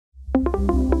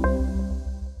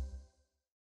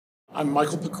I'm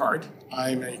Michael Picard.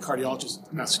 I'm a cardiologist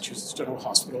at Massachusetts General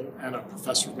Hospital and a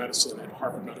professor of medicine at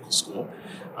Harvard Medical School.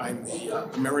 I'm the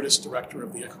Emeritus Director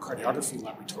of the Echocardiography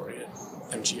Laboratory at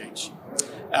MGH.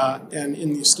 And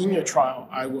in the Ischemia trial,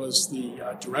 I was the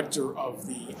Director of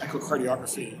the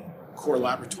Echocardiography core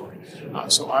laboratory.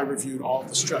 So I reviewed all of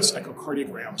the stress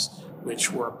echocardiograms,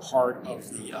 which were part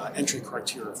of the entry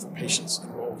criteria for patients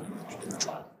enrolled in the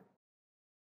trial.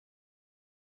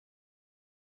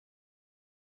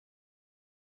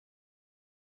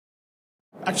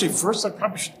 Actually, first, I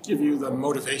probably should give you the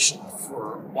motivation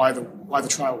for why the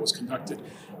trial was conducted.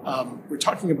 We're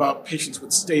talking about patients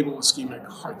with stable ischemic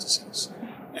heart disease,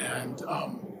 and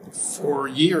for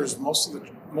years, most of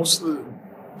the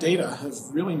data have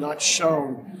really not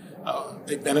shown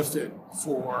a benefit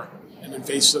for an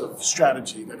invasive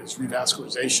strategy, that is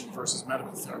revascularization versus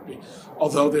medical therapy.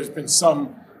 Although there's been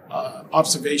some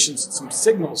observations and some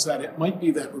signals that it might be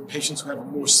that patients who have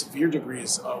more severe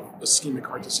degrees of ischemic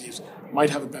heart disease might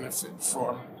have a benefit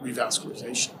from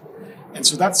revascularization. And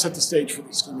so that set the stage for the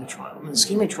ischemia trial. In the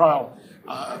ischemia trial,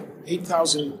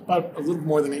 about a little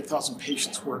more than 8,000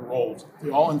 patients were enrolled.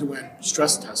 They all underwent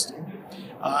stress testing.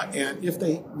 And if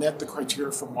they met the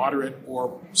criteria for moderate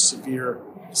or severe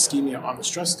ischemia on the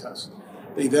stress test,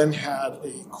 they then had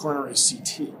a coronary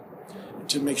CT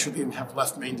to make sure they didn't have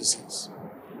left main disease.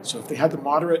 So if they had the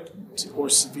moderate or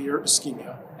severe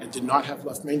ischemia and did not have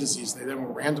left main disease, they then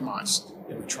were randomized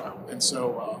in the trial. And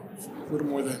so a little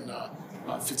more than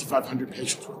 5,500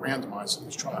 patients were randomized in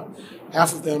this trial.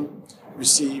 Half of them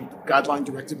received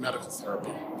guideline-directed medical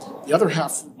therapy. The other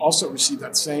half also received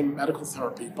that same medical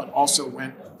therapy, but also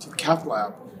went to the cath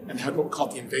lab and had what we call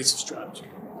the invasive strategy.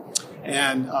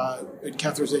 And in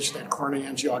catheterization, they had coronary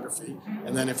angiography,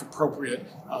 and then, if appropriate,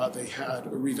 they had a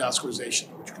revascularization,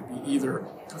 which could be either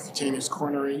percutaneous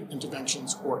coronary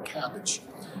interventions or CABG.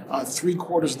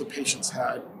 3/4 of the patients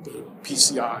had the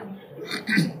PCI,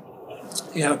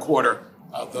 and a quarter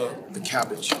the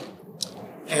CABG.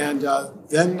 And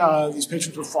then these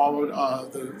patients were followed.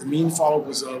 The mean follow-up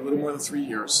was a little more than 3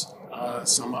 years,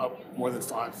 some more than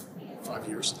five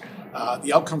years.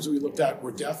 The outcomes that we looked at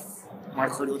were death,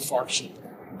 myocardial infarction,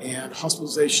 and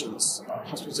hospitalizations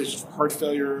for heart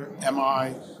failure,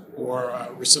 MI, or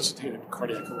resuscitated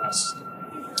cardiac arrest.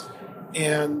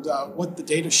 And what the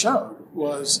data showed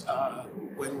was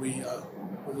when we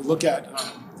look at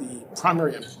the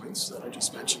primary endpoints that I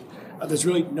just mentioned, there's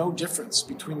really no difference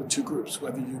between the two groups,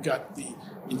 whether you got the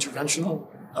interventional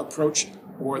approach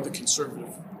or the conservative,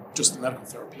 just the medical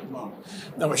therapy alone.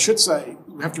 Now, I should say,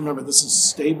 we have to remember this is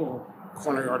stable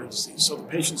coronary artery disease. So the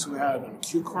patients who had an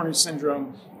acute coronary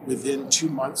syndrome within 2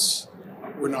 months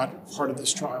were not part of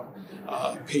this trial.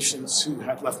 Patients who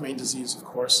had left main disease, of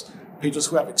course. Patients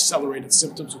who have accelerated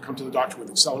symptoms, who come to the doctor with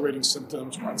accelerating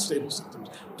symptoms or unstable symptoms,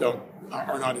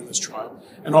 are not in this trial.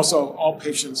 And also, all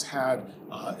patients had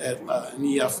an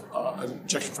EF, an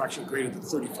ejection fraction greater than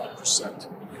 35%.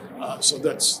 So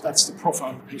that's the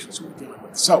profile of the patients who we're dealing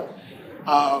with. So,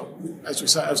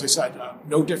 as I said,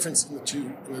 no difference in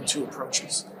the two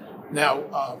approaches.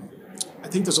 Now, I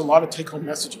think there's a lot of take-home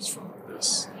messages from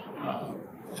this.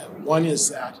 One is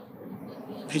that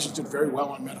patients did very well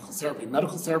on medical therapy.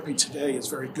 Medical therapy today is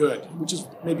very good, which is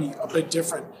maybe a bit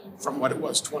different from what it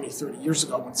was 20, 30 years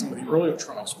ago when some of the earlier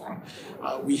trials were on.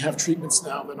 We have treatments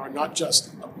now that are not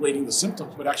just ablating the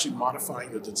symptoms, but actually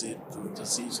modifying the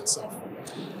disease itself.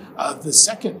 The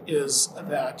second is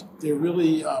that they're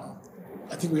really,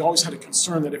 I think we always had a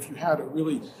concern that if you had a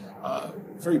really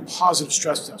very positive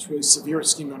stress test, really severe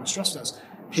ischemia on a stress test,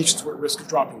 patients were at risk of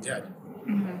dropping dead.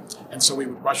 Mm-hmm. And so we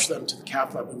would rush them to the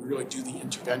cath lab and really do the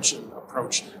intervention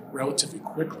approach relatively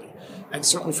quickly. And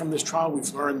certainly from this trial,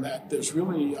 we've learned that there's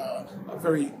really a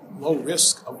very low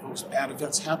risk of those bad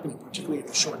events happening, particularly in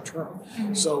the short term.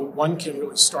 Mm-hmm. So one can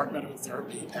really start medical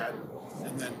therapy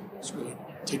and then just really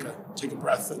take a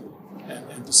breath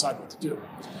and decide what to do.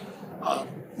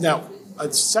 Now,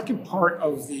 a second part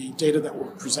of the data that were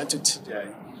presented today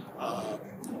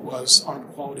was on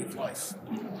quality of life.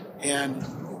 And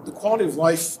the quality of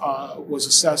life was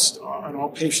assessed on all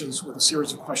patients with a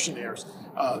series of questionnaires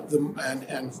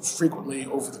and frequently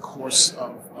over the course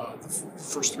of the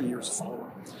first 3 years of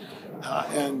follow-up.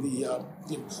 And the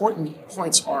important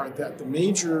points are that the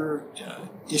major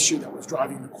issue that was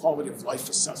driving the quality of life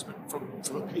assessment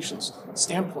from a patient's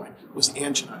standpoint was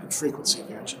angina and frequency of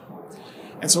angina.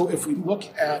 And so if we look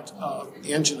at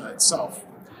angina itself,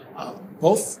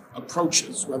 both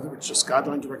approaches, whether it's just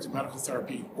guideline-directed medical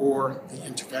therapy or the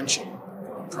intervention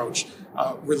approach,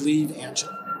 relieve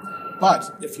angina.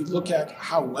 But if you look at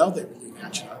how well they relieve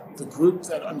angina, the group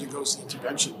that undergoes the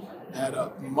intervention had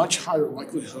a much higher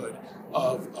likelihood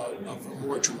of a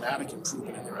more dramatic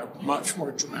improvement in a much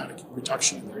more dramatic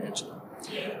reduction in their angina.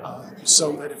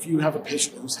 So that if you have a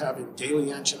patient who's having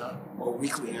daily angina or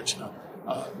weekly angina,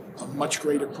 a much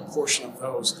greater proportion of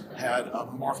those had a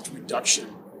marked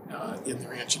reduction in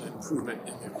their angina, improvement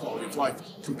in their quality of life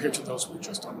compared to those who were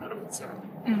just on medical therapy.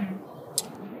 Mm-hmm.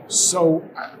 So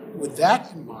with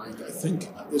that in mind, I think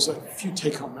there's a few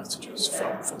take-home messages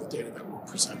from the data that were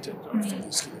presented from the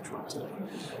ischemic trial today.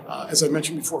 As I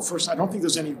mentioned before, first, I don't think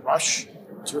there's any rush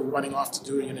to running off to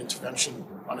doing an intervention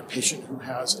on a patient who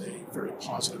has a very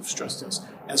positive stress test,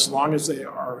 as long as they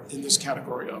are in this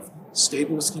category of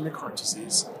stable ischemic heart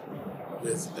disease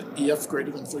with an EF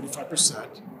greater than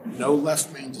 35%, no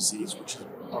left main disease, which has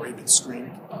already been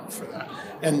screened for that,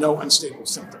 and no unstable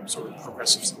symptoms or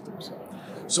progressive symptoms.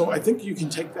 So I think you can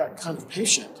take that kind of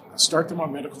patient, start them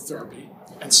on medical therapy,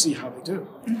 and see how they do.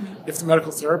 Mm-hmm. If the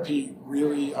medical therapy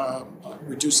really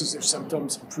reduces their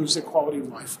symptoms, improves their quality of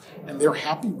life, and they're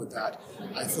happy with that,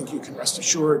 I think you can rest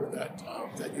assured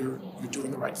that you're doing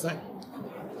the right thing.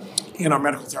 And our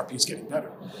medical therapy is getting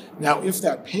better. Now, if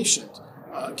that patient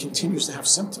continues to have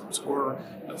symptoms or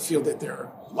feel that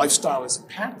their lifestyle is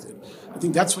impacted, I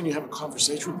think that's when you have a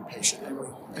conversation with the patient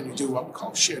and you do what we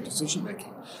call shared decision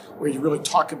making, where you really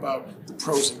talk about the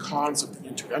pros and cons of the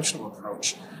interventional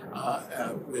approach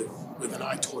with an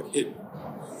eye toward it.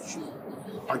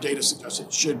 Our data suggests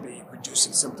it should be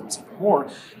reducing symptoms even more,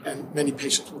 and many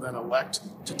patients will then elect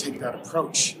to take that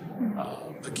approach.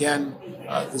 Again,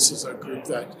 this is a group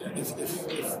that if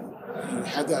you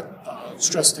had that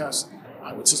stress test,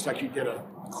 I would suspect you'd get a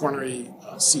coronary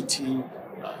CT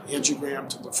angiogram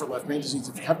to look for left main disease.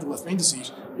 If you have the left main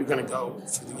disease, you're going to go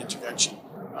for the intervention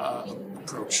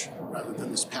approach rather than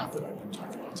this path that I've been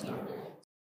talking about today.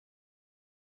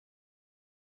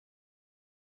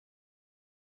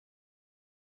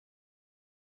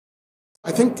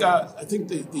 I think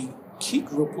the key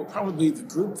group will probably be the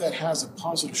group that has a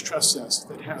positive stress test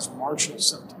that has marginal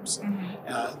symptoms.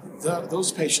 Mm-hmm.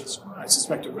 Those patients, I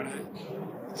suspect, are going to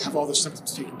have all the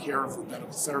symptoms taken care of with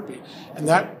medical therapy. And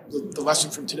the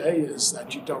lesson from today is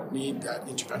that you don't need that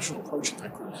interventional approach in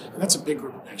that group. And that's a big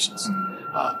group of patients.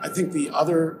 I think the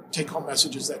other take-home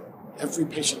message is that every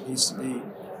patient needs to be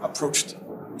approached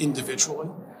individually.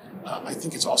 I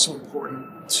think it's also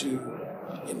important to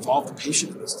involve the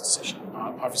patient in this decision.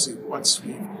 Obviously, once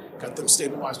we've got them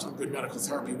stabilized on good medical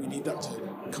therapy, we need them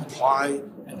to comply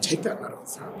and take that medical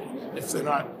therapy. If they're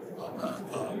not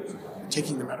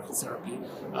taking the medical therapy,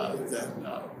 then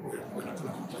we're not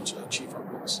going to achieve our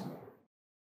goals.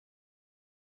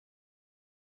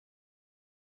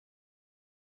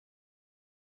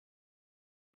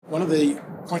 One of the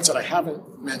points that I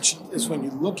haven't mentioned is when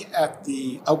you look at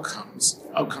the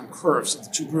outcome curves of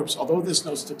the two groups, although there's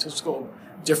no statistical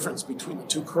difference between the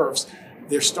two curves,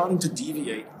 they're starting to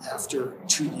deviate after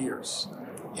 2 years.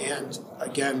 And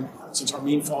again, since our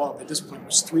mean follow-up at this point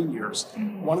was 3 years,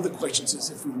 one of the questions is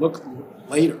if we look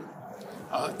later,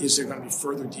 is there going to be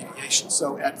further deviation?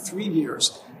 So at 3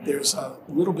 years, there's a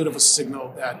little bit of a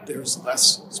signal that there's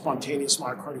less spontaneous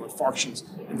myocardial infarctions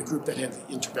in the group that had the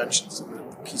interventions, in the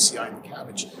PCI and the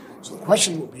cabbage. So the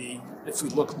question will be, if we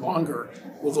look longer,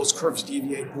 will those curves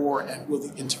deviate more, and will the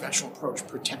interventional approach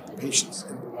protect the patients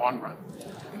in the long run?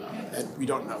 And we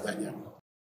don't know that yet.